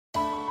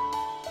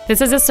This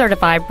is a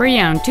certified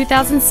pre-owned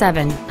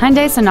 2007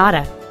 Hyundai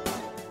Sonata.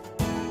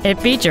 It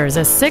features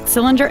a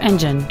 6-cylinder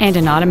engine and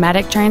an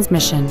automatic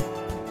transmission.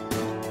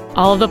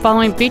 All of the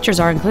following features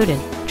are included: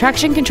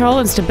 traction control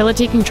and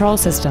stability control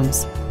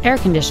systems, air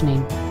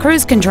conditioning,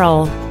 cruise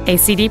control, a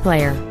CD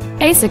player,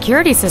 a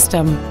security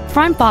system,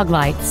 front fog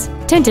lights,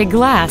 tinted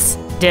glass,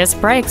 disc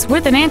brakes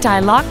with an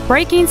anti-lock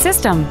braking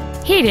system,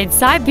 heated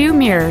side view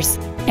mirrors,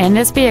 and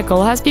this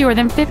vehicle has fewer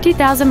than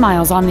 50,000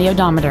 miles on the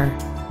odometer.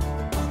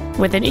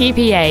 With an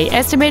EPA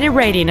estimated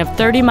rating of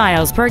 30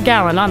 miles per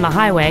gallon on the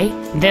highway,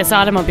 this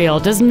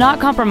automobile does not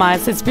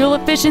compromise its fuel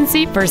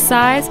efficiency for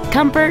size,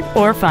 comfort,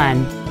 or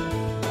fun.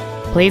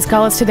 Please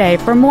call us today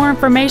for more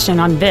information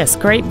on this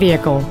great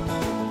vehicle.